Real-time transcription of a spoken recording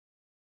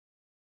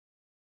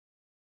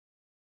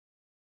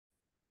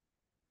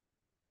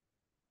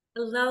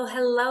Hello,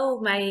 hello,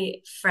 my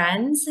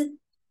friends.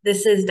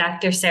 This is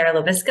Dr. Sarah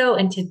Labisco,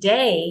 and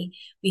today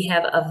we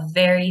have a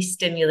very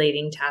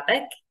stimulating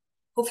topic.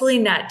 Hopefully,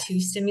 not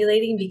too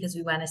stimulating because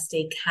we want to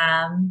stay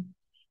calm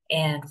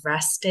and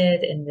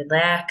rested and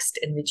relaxed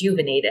and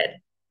rejuvenated.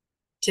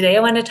 Today, I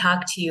want to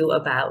talk to you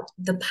about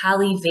the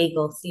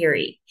polyvagal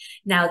theory.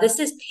 Now, this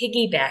is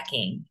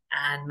piggybacking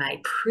on my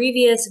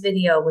previous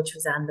video, which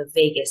was on the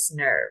vagus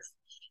nerve.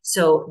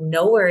 So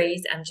no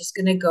worries. I'm just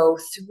going to go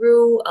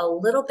through a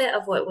little bit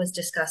of what was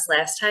discussed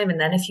last time.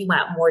 And then if you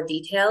want more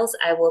details,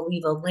 I will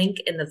leave a link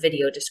in the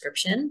video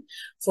description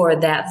for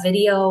that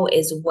video,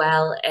 as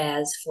well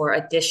as for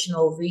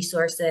additional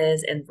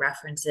resources and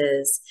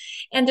references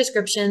and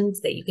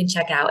descriptions that you can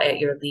check out at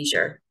your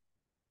leisure.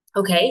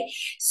 Okay,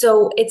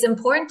 so it's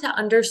important to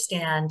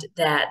understand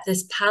that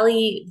this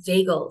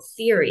polyvagal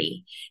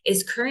theory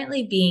is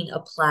currently being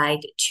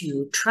applied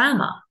to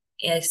trauma,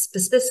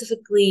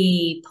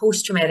 specifically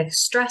post-traumatic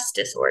stress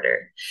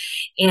disorder.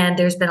 And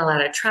there's been a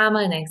lot of trauma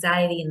and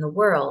anxiety in the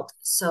world.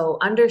 So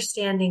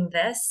understanding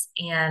this,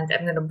 and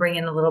I'm going to bring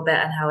in a little bit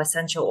on how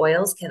essential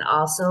oils can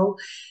also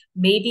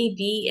maybe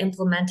be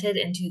implemented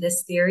into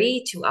this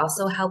theory to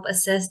also help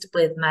assist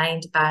with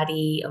mind,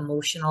 body,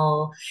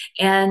 emotional,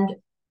 and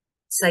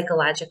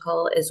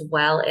psychological as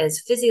well as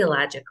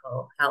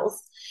physiological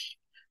health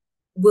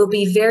will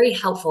be very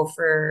helpful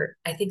for,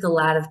 I think, a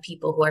lot of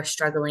people who are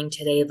struggling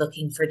today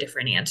looking for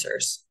different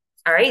answers.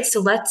 All right, so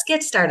let's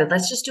get started.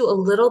 Let's just do a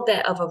little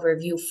bit of a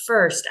review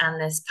first on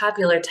this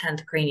popular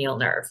 10th cranial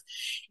nerve.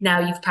 Now,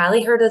 you've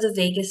probably heard of the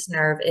vagus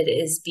nerve. It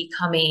is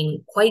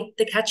becoming quite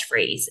the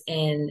catchphrase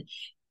in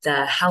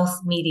the health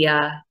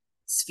media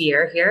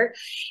sphere here,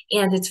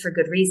 and it's for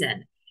good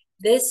reason.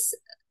 This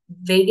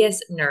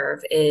vagus nerve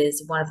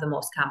is one of the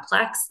most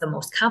complex, the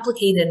most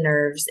complicated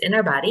nerves in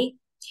our body.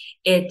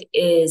 It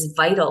is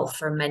vital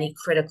for many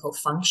critical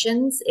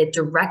functions. It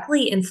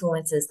directly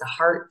influences the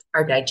heart,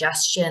 our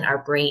digestion,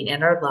 our brain,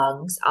 and our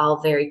lungs,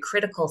 all very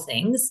critical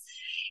things.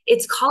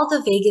 It's called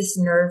the vagus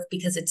nerve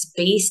because it's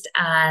based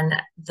on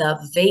the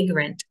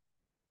vagrant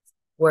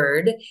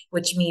word,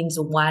 which means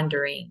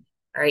wandering.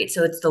 All right,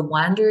 so it's the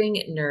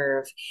wandering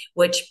nerve,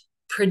 which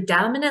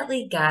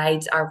predominantly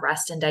guides our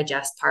rest and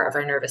digest part of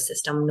our nervous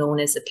system, known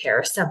as the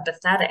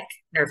parasympathetic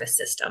nervous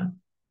system.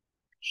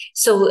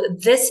 So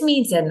this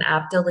means that an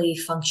optimally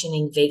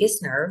functioning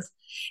vagus nerve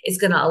is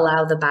going to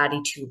allow the body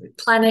to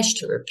replenish,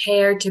 to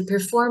repair, to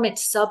perform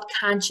its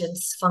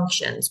subconscious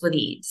functions with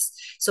ease.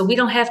 So we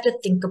don't have to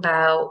think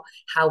about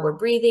how we're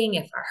breathing,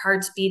 if our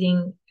heart's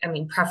beating. I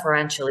mean,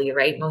 preferentially,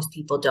 right? Most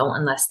people don't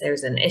unless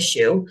there's an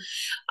issue.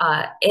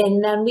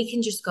 And then we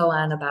can just go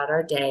on about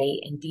our day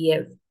and be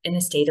in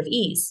a state of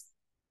ease.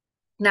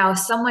 Now, if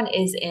someone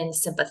is in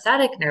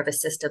sympathetic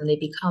nervous system, they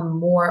become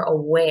more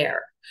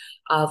aware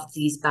of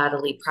these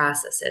bodily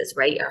processes,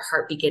 right? Our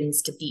heart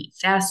begins to beat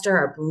faster,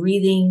 our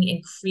breathing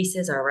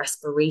increases, our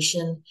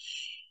respiration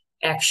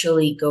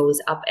actually goes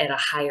up at a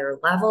higher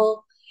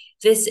level.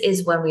 This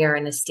is when we are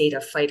in a state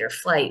of fight or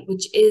flight,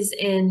 which is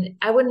in,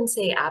 I wouldn't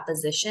say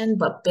opposition,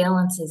 but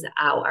balances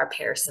out our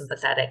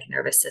parasympathetic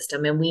nervous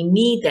system. And we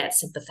need that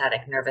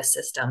sympathetic nervous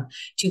system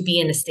to be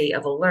in a state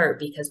of alert,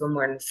 because when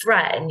we're in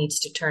threat, it needs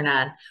to turn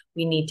on.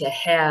 We need to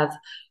have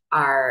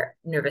our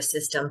nervous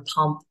system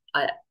pump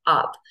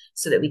up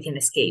so that we can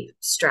escape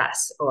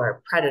stress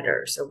or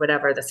predators or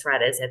whatever the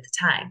threat is at the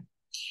time.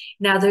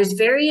 Now, there's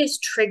various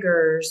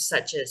triggers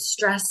such as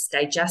stress,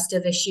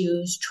 digestive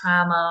issues,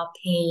 trauma,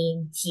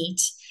 pain, heat,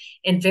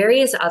 and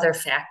various other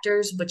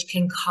factors which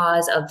can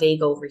cause a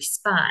vagal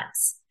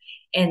response.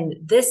 And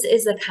this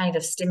is a kind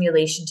of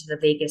stimulation to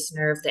the vagus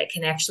nerve that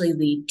can actually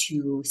lead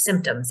to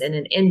symptoms and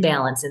an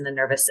imbalance in the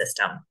nervous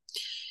system.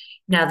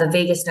 Now, the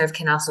vagus nerve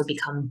can also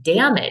become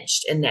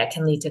damaged, and that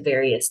can lead to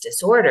various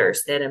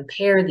disorders that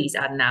impair these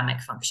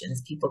autonomic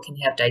functions. People can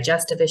have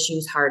digestive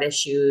issues, heart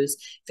issues,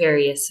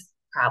 various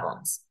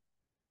problems.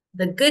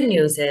 The good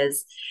news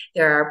is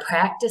there are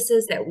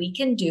practices that we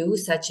can do,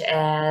 such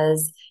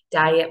as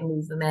diet,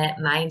 movement,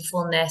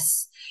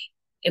 mindfulness,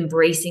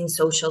 embracing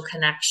social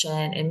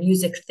connection, and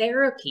music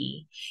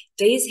therapy.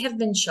 These have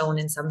been shown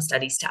in some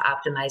studies to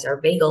optimize our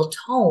vagal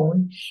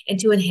tone and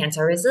to enhance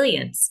our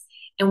resilience.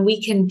 And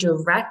we can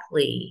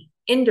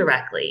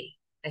indirectly,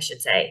 I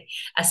should say,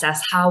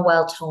 assess how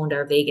well toned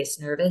our vagus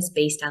nerve is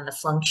based on the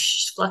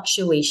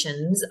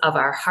fluctuations of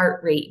our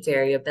heart rate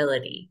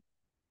variability.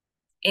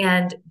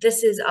 And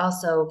this is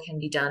also can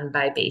be done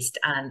based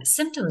on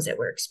symptoms that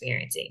we're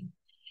experiencing.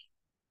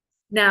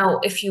 Now,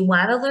 if you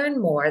want to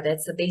learn more,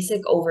 that's the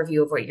basic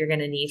overview of what you're going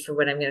to need for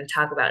what I'm going to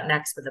talk about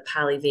next with the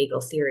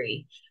polyvagal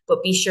theory.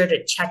 But be sure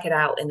to check it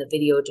out in the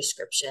video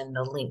description,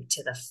 the link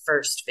to the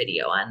first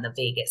video on the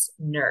vagus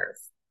nerve.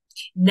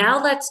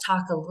 Now let's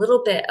talk a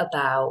little bit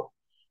about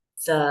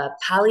the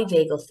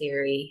polyvagal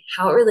theory,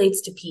 how it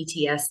relates to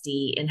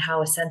PTSD, and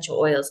how essential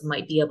oils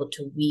might be able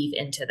to weave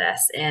into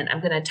this. And I'm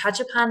going to touch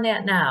upon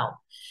that now.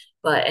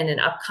 But in an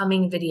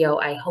upcoming video,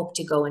 I hope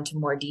to go into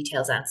more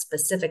details on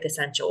specific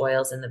essential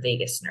oils in the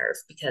vagus nerve,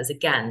 because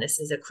again, this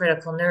is a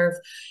critical nerve.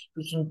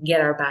 We can get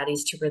our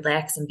bodies to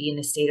relax and be in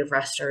a state of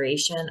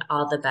restoration,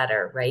 all the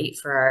better, right?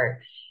 For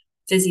our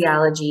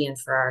physiology and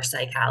for our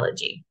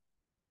psychology.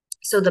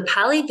 So the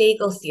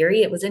polyvagal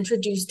theory, it was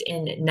introduced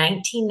in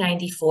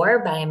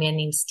 1994 by a man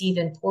named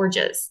Stephen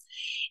Porges.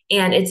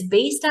 And it's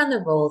based on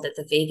the role that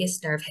the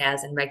vagus nerve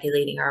has in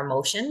regulating our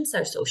emotions,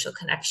 our social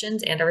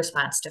connections, and our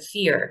response to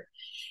fear.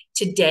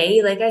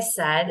 Today, like I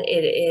said,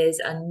 it is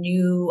a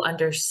new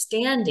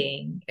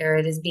understanding, or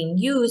it is being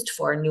used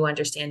for a new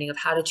understanding of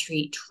how to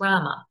treat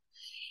trauma.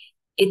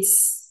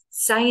 It's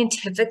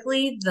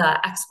scientifically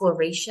the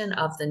exploration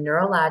of the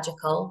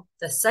neurological,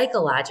 the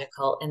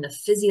psychological, and the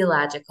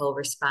physiological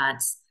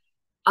response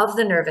of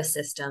the nervous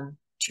system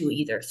to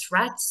either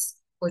threats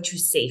or to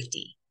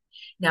safety.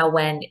 Now,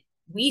 when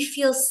we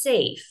feel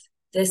safe,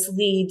 this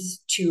leads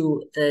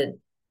to the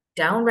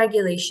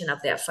downregulation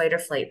of that fight or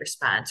flight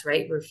response,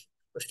 right? We're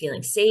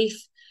feeling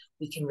safe,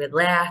 we can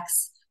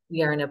relax,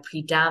 we are in a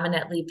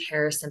predominantly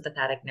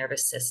parasympathetic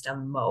nervous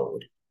system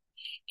mode.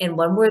 And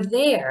when we're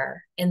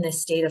there in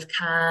this state of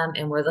calm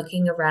and we're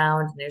looking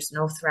around and there's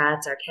no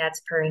threats, our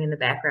cat's purring in the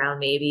background,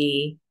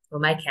 maybe,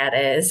 well, my cat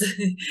is,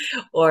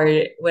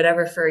 or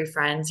whatever furry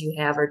friends you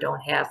have or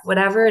don't have,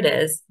 whatever it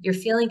is, you're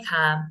feeling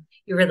calm,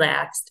 you're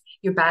relaxed,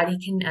 your body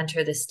can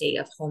enter the state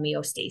of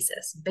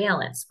homeostasis,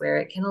 balance, where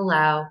it can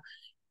allow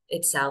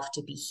itself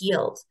to be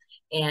healed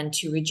and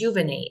to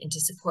rejuvenate and to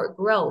support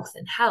growth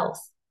and health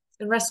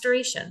and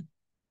restoration.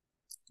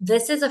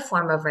 This is a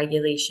form of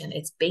regulation.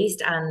 It's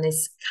based on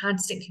this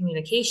constant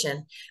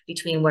communication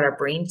between what our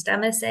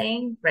brainstem is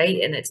saying,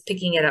 right? And it's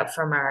picking it up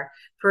from our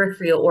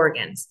peripheral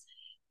organs.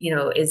 You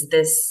know,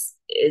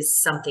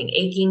 is something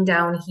aching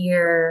down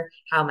here?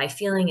 How am I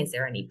feeling? Is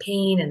there any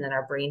pain? And then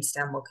our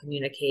brainstem will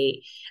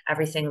communicate,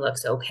 everything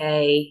looks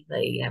okay.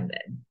 Like,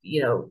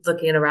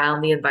 looking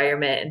around the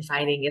environment and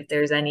finding if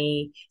there's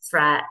any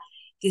threat.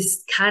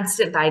 This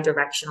constant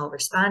bi-directional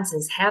response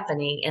is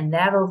happening, and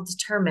that'll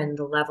determine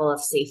the level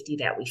of safety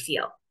that we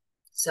feel.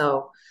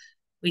 So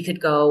we could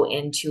go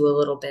into a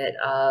little bit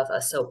of a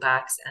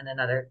soapbox and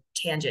another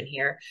tangent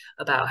here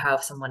about how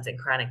if someone's in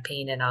chronic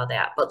pain and all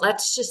that. But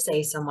let's just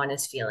say someone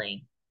is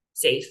feeling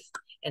safe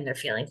and they're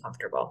feeling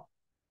comfortable.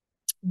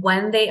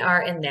 When they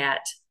are in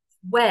that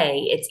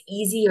way, it's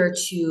easier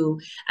to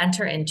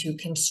enter into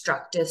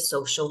constructive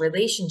social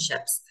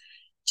relationships.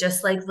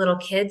 Just like little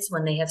kids,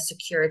 when they have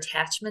secure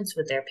attachments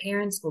with their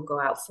parents, will go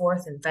out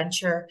forth and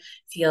venture,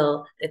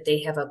 feel that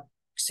they have a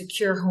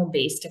secure home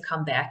base to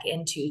come back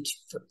into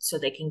so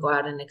they can go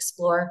out and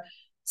explore.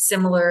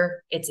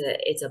 Similar, it's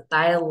a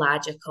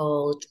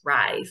biological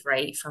drive,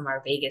 right, from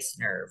our vagus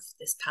nerve,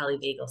 this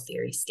polyvagal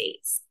theory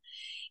states.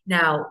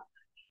 Now,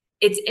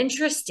 it's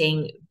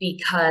interesting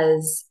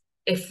because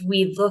if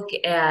we look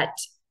at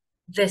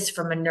this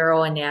from a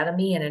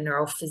neuroanatomy and a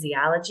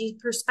neurophysiology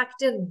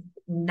perspective,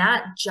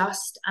 not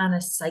just on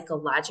a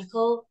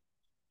psychological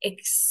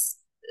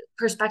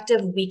perspective,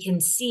 we can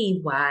see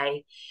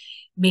why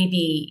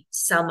maybe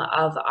some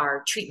of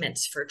our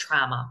treatments for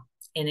trauma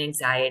and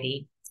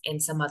anxiety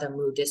and some other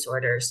mood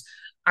disorders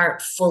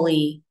aren't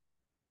fully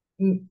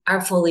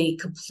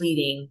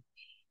completing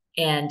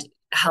and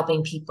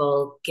helping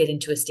people get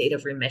into a state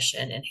of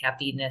remission and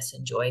happiness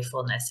and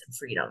joyfulness and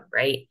freedom,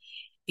 right?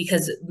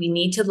 Because we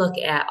need to look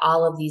at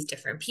all of these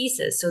different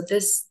pieces. So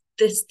this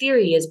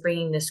theory is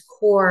bringing this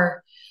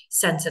core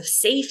sense of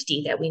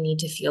safety that we need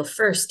to feel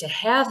first to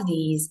have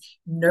these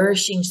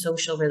nourishing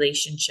social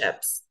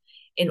relationships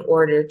in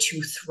order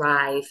to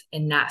thrive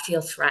and not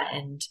feel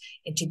threatened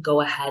and to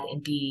go ahead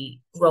and be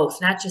growth,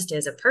 not just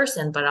as a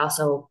person, but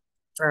also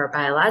for our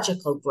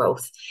biological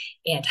growth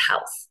and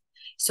health.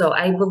 So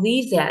I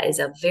believe that is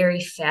a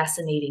very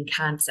fascinating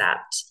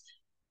concept.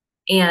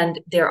 And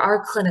there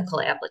are clinical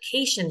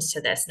applications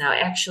to this. Now,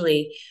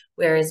 actually,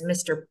 whereas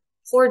Mr.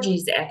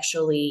 Porges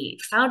actually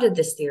founded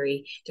this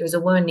theory, there was a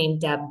woman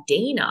named Deb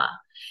Dana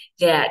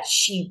that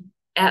she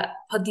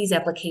put these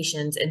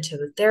applications into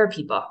the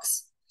therapy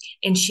books.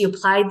 And she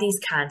applied these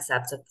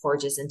concepts of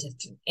Porges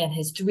and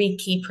his three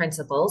key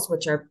principles,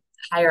 which are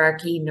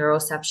hierarchy,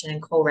 neuroception,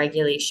 and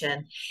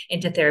co-regulation,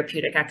 into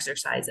therapeutic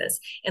exercises.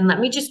 And let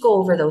me just go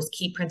over those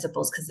key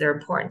principles because they're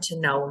important to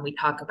know when we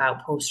talk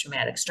about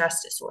post-traumatic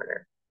stress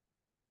disorder.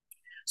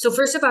 So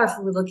first of all, if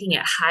we're looking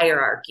at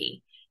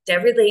hierarchy,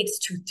 that relates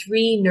to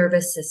three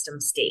nervous system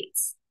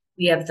states.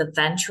 We have the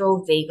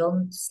ventral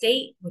vagal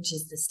state, which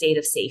is the state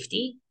of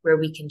safety, where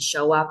we can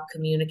show up,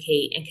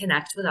 communicate, and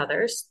connect with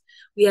others.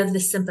 We have the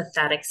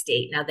sympathetic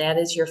state. Now that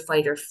is your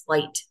fight or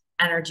flight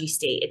energy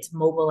state. It's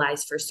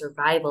mobilized for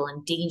survival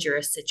in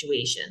dangerous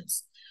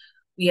situations.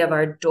 We have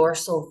our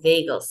dorsal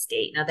vagal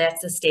state. Now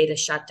that's the state of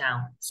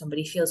shutdown.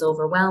 Somebody feels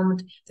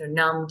overwhelmed, they're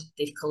numbed,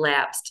 they've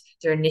collapsed,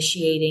 they're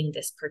initiating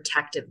this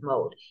protective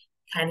mode.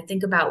 Kind of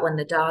think about when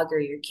the dog or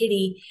your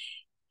kitty,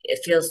 it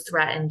feels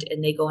threatened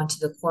and they go into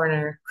the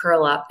corner,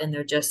 curl up, and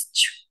they're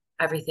just,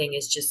 everything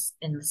is just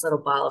in this little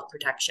ball of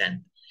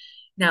protection.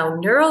 Now,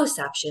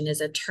 neuroception is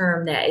a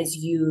term that is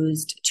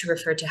used to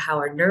refer to how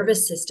our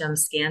nervous system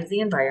scans the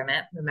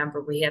environment.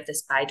 Remember, we have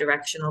this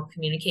bidirectional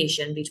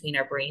communication between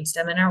our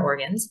brainstem and our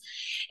organs,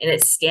 and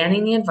it's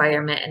scanning the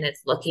environment and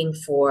it's looking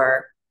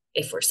for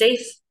if we're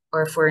safe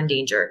or if we're in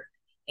danger.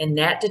 And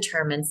that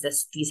determines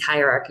these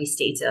hierarchy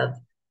states of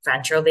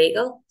ventral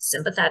vagal,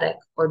 sympathetic,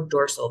 or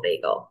dorsal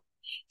vagal.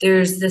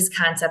 There's this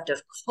concept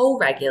of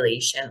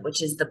co-regulation,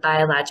 which is the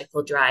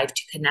biological drive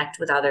to connect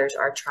with others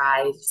or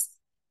tribes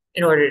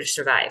in order to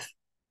survive.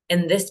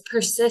 And this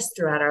persists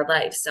throughout our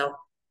life. So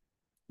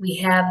we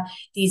have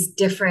these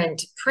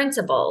different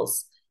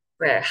principles,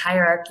 right?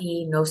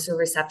 Hierarchy,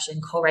 nociception,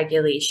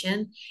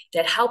 co-regulation,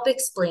 that help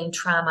explain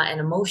trauma and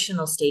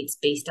emotional states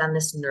based on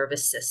this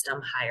nervous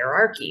system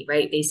hierarchy,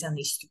 right? Based on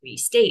these three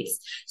states.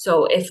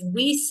 So if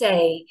we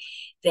say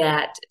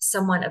that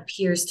someone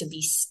appears to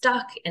be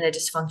stuck in a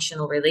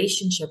dysfunctional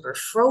relationship or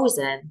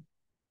frozen,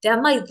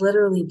 that might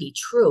literally be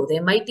true. They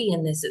might be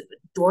in this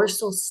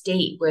dorsal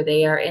state where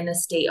they are in a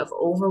state of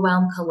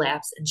overwhelm,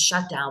 collapse, and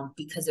shutdown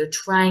because they're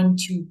trying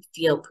to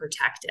feel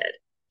protected.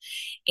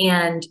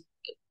 And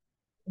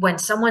when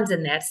someone's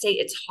in that state,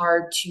 it's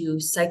hard to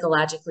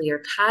psychologically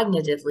or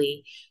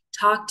cognitively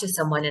talk to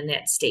someone in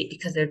that state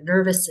because their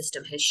nervous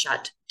system has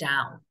shut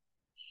down.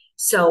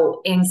 So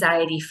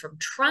anxiety from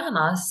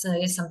trauma,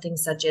 so something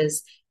such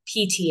as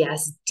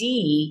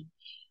PTSD,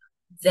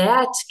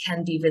 that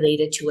can be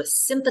related to a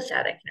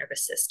sympathetic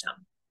nervous system.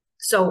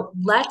 So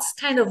let's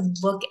kind of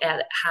look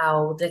at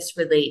how this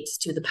relates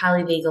to the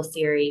polyvagal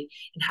theory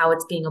and how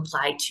it's being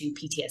applied to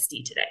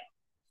PTSD today.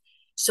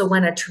 So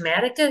when a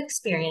traumatic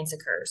experience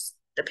occurs,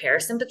 the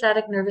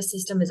parasympathetic nervous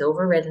system is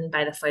overridden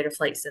by the fight or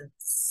flight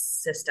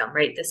system,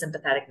 right? The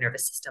sympathetic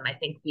nervous system. I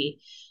think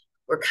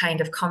we're kind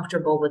of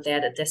comfortable with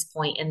that at this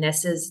point, and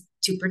this is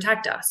to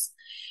protect us.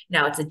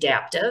 Now, it's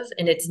adaptive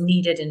and it's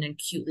needed in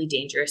acutely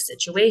dangerous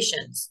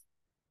situations.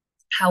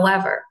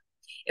 However,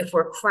 if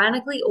we're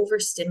chronically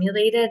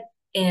overstimulated,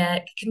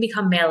 it can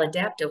become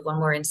maladaptive when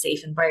we're in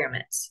safe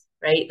environments,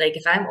 right? Like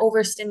if I'm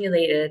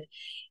overstimulated,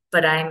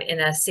 but I'm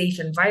in a safe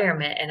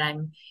environment and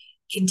I'm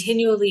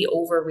continually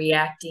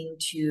overreacting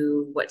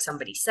to what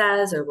somebody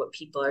says or what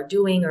people are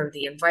doing or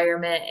the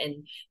environment,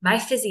 and my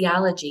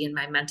physiology and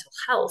my mental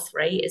health,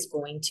 right, is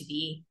going to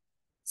be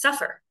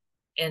suffer.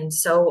 And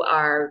so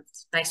are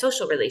my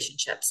social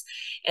relationships.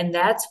 And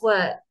that's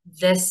what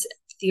this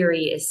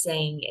theory is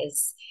saying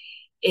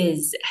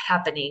is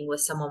happening with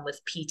someone with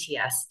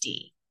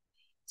PTSD.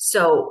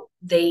 So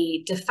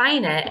they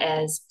define it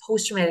as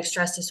post-traumatic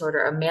stress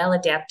disorder, a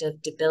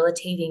maladaptive,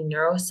 debilitating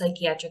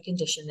neuropsychiatric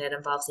condition that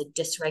involves a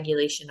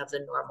dysregulation of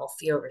the normal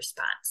fear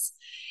response.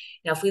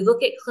 Now, if we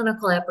look at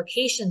clinical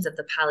applications of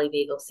the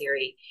polyvagal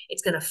theory,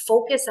 it's going to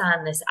focus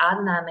on this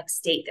autonomic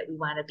state that we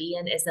want to be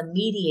in as a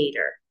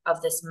mediator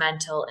of this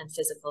mental and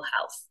physical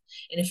health.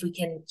 And if we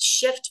can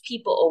shift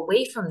people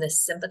away from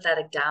this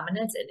sympathetic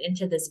dominance and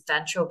into this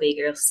ventral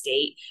vagal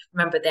state,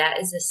 remember that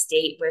is a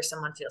state where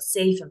someone feels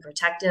safe and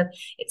protective.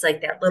 It's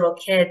like that little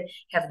kid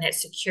having that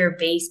secure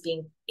base,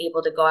 being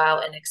able to go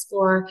out and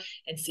explore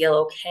and feel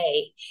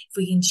okay. If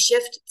we can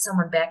shift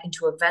someone back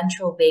into a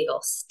ventral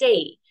vagal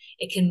state,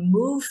 it can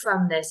move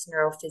from this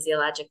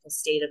neurophysiological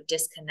state of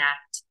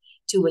disconnect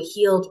to a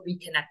healed,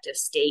 reconnective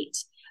state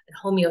and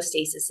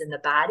homeostasis in the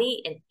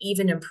body, and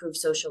even improve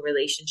social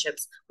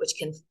relationships, which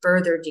can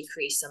further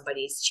decrease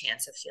somebody's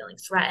chance of feeling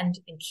threatened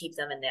and keep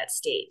them in that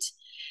state.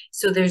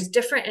 So there's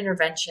different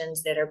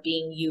interventions that are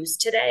being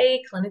used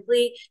today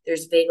clinically.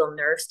 There's vagal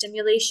nerve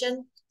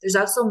stimulation. There's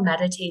also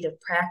meditative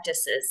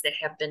practices that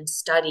have been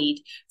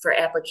studied for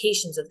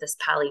applications of this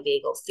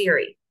polyvagal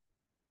theory.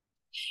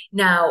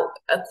 Now,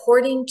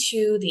 according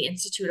to the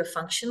Institute of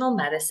Functional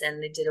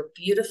Medicine, they did a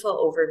beautiful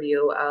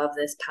overview of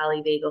this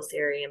polyvagal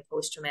theory and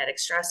post-traumatic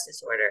stress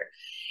disorder.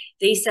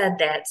 They said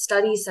that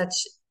studies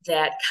such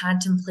that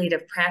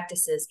contemplative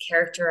practices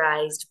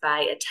characterized by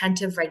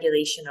attentive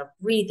regulation of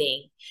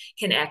breathing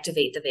can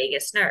activate the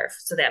vagus nerve.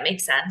 So that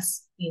makes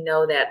sense. You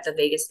know that the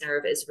vagus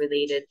nerve is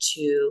related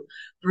to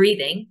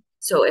breathing.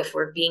 So if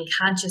we're being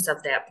conscious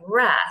of that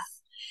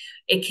breath,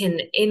 it can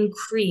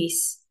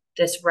increase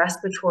this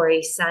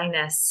respiratory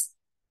sinus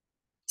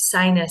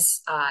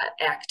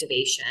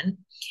activation.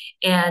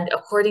 And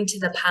according to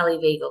the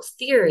polyvagal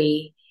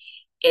theory,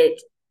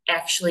 it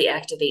actually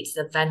activates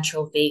the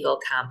ventral vagal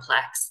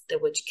complex,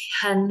 which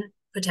can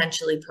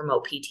potentially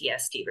promote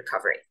PTSD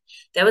recovery.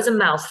 That was a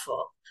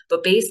mouthful,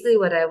 but basically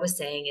what I was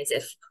saying is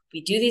if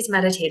we do these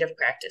meditative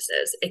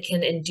practices, it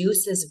can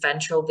induce this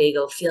ventral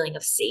vagal feeling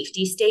of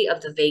safety state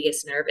of the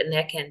vagus nerve, and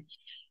that can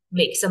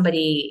make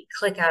somebody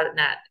click out,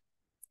 not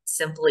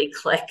simply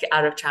click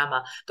out of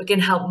trauma, but can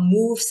help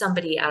move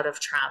somebody out of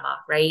trauma,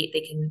 right?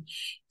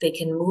 They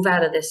can move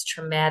out of this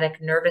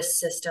traumatic nervous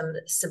system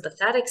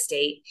sympathetic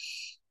state,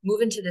 move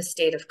into the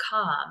state of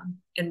calm,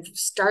 and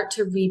start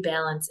to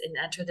rebalance and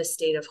enter the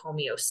state of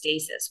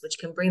homeostasis, which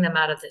can bring them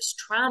out of this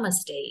trauma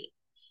state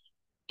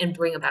and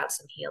bring about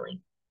some healing.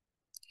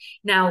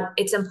 Now,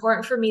 it's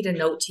important for me to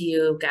note to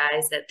you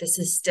guys that this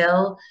is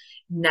still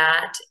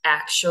not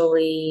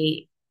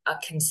actually a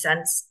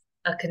consensus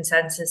a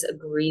consensus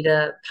agreed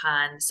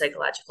upon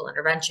psychological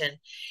intervention,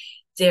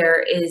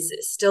 there is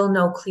still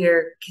no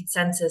clear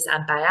consensus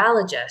on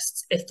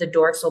biologists if the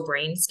dorsal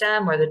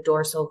brainstem or the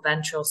dorsal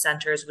ventral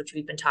centers, which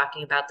we've been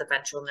talking about, the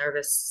ventral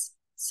nervous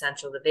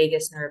central, the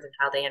vagus nerve, and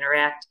how they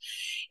interact,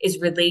 is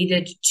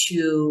related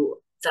to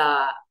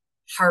the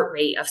heart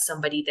rate of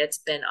somebody that's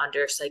been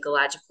under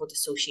psychological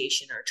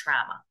dissociation or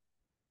trauma.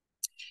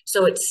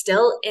 So it's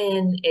still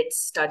in its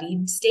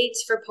studied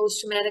states for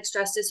post-traumatic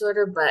stress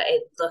disorder, but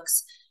it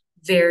looks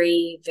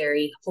very,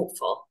 very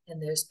hopeful.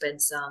 And there's been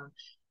some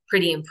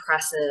pretty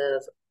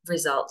impressive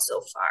results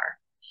so far.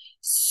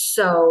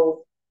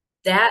 So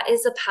that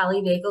is a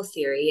polyvagal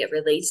theory. It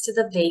relates to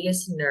the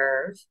vagus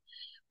nerve.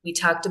 We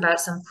talked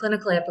about some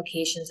clinical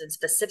applications and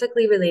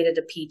specifically related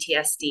to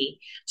PTSD.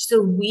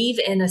 So weave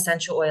in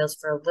essential oils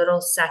for a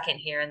little second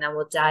here, and then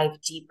we'll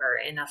dive deeper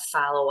in a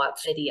follow-up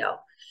video.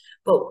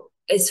 But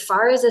as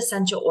far as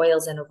essential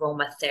oils and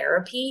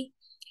aromatherapy,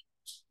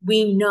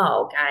 we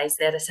know, guys,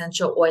 that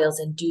essential oils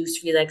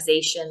induce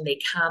relaxation, they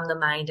calm the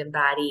mind and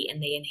body,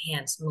 and they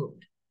enhance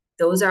mood.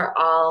 Those are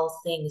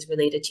all things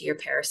related to your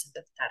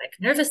parasympathetic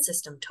nervous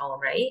system tone,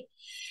 right?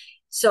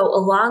 So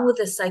along with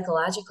the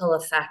psychological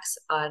effects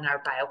on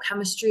our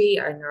biochemistry,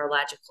 our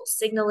neurological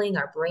signaling,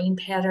 our brain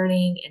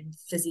patterning, and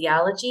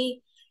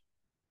physiology,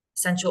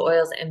 essential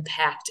oils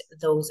impact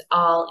those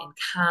all and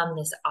calm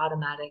this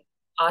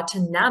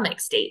autonomic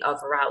state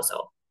of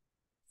arousal.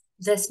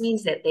 This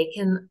means that they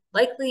can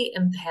likely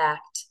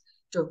impact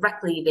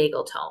directly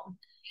vagal tone,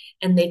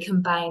 and they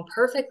combine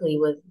perfectly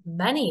with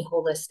many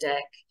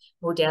holistic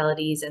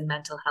modalities and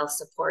mental health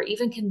support,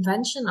 even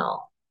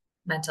conventional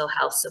mental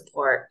health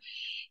support.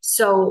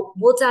 So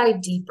we'll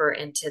dive deeper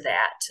into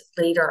that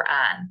later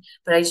on,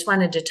 but I just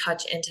wanted to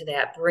touch into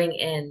that, bring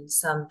in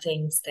some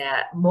things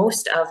that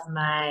most of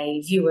my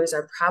viewers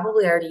are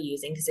probably already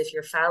using, because if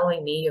you're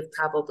following me, you've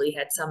probably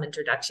had some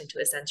introduction to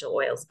essential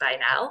oils by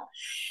now.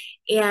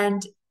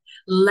 And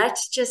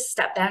let's just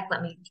step back.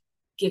 I'll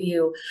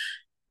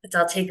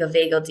take a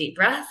vagal deep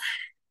breath,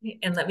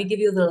 and let me give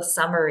you a little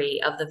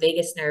summary of the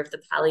vagus nerve,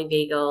 the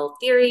polyvagal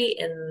theory,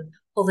 and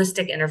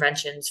holistic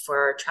interventions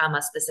for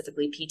trauma,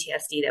 specifically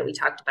PTSD, that we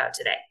talked about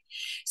today.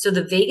 So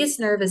the vagus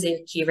nerve is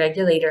a key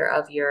regulator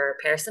of your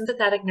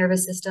parasympathetic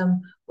nervous system,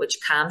 which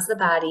calms the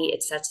body.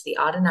 It sets the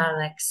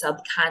autonomic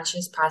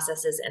subconscious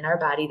processes in our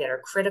body that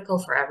are critical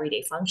for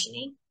everyday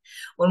functioning.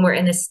 When we're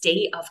in a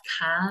state of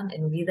calm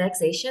and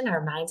relaxation,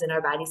 our minds and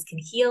our bodies can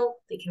heal,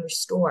 they can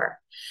restore.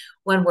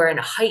 When we're in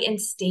a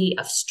heightened state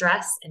of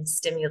stress and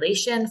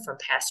stimulation from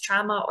past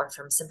trauma or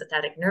from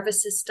sympathetic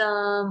nervous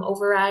system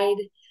override,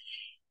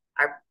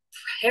 our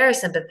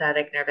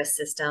parasympathetic nervous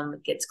system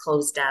gets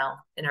closed down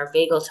and our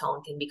vagal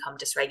tone can become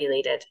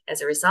dysregulated. As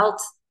a result,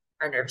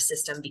 our nervous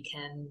system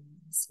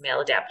becomes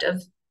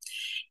maladaptive.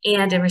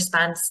 And in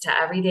response to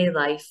everyday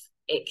life,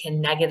 it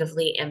can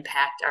negatively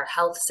impact our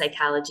health,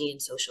 psychology,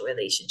 and social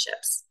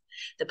relationships.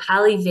 The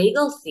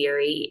polyvagal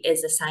theory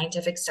is a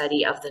scientific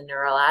study of the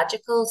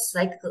neurological,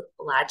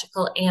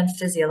 psychological, and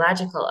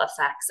physiological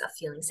effects of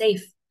feeling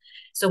safe.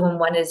 So when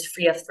one is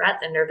free of threat,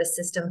 the nervous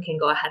system can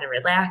go ahead and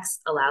relax,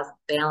 allow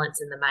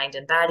balance in the mind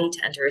and body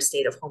to enter a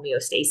state of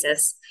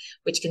homeostasis,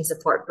 which can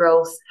support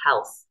growth,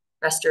 health,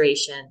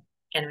 restoration,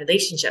 and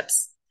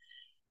relationships.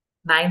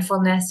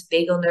 Mindfulness,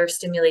 vagal nerve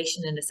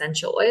stimulation, and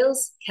essential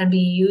oils can be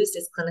used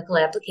as clinical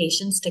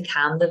applications to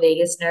calm the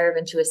vagus nerve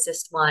and to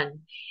assist one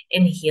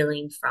in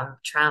healing from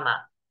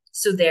trauma.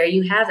 So there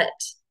you have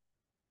it.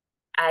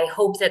 I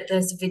hope that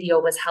this video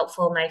was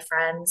helpful, my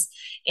friends,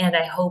 and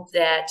I hope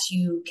that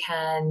you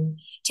can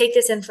take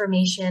this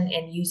information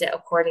and use it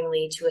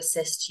accordingly to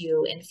assist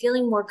you in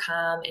feeling more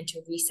calm and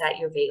to reset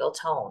your vagal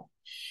tone.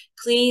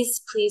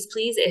 Please, please,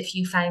 please, if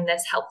you find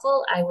this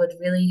helpful, I would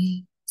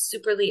really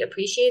superly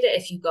appreciate it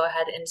if you go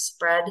ahead and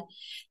spread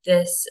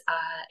this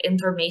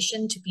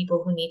information to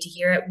people who need to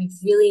hear it. We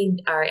really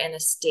are in a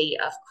state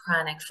of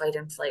chronic fight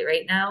and flight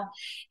right now,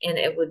 and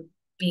it would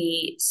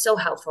be so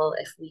helpful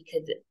if we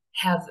could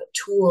have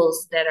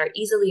tools that are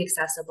easily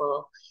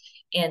accessible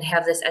and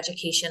have this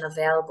education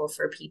available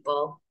for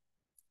people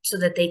so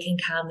that they can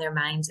calm their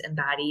minds and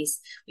bodies.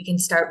 We can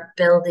start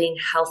building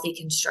healthy,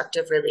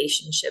 constructive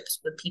relationships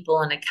with people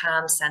in a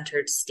calm,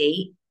 centered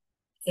state.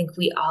 I think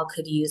we all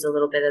could use a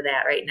little bit of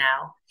that right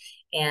now.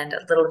 And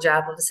a little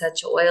drop of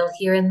essential oil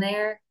here and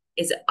there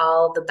is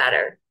all the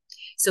better.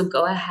 So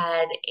go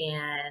ahead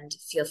and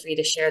feel free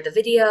to share the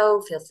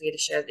video, feel free to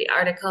share the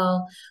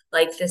article,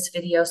 like this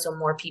video so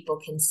more people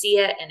can see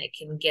it and it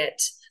can get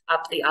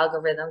up the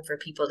algorithm for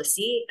people to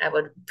see. I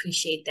would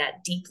appreciate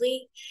that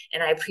deeply,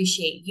 and I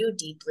appreciate you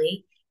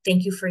deeply.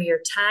 Thank you for your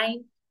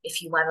time.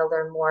 If you want to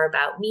learn more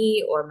about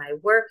me or my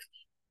work,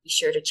 be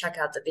sure to check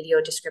out the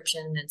video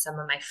description and some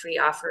of my free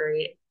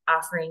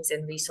offerings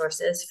and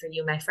resources for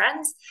you, my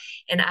friends.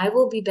 And I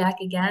will be back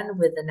again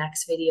with the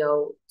next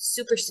video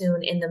super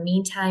soon. In the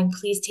meantime,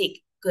 please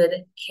take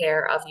good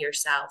care of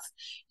yourself.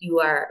 You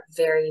are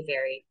very,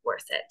 very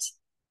worth it.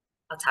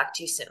 I'll talk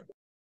to you soon.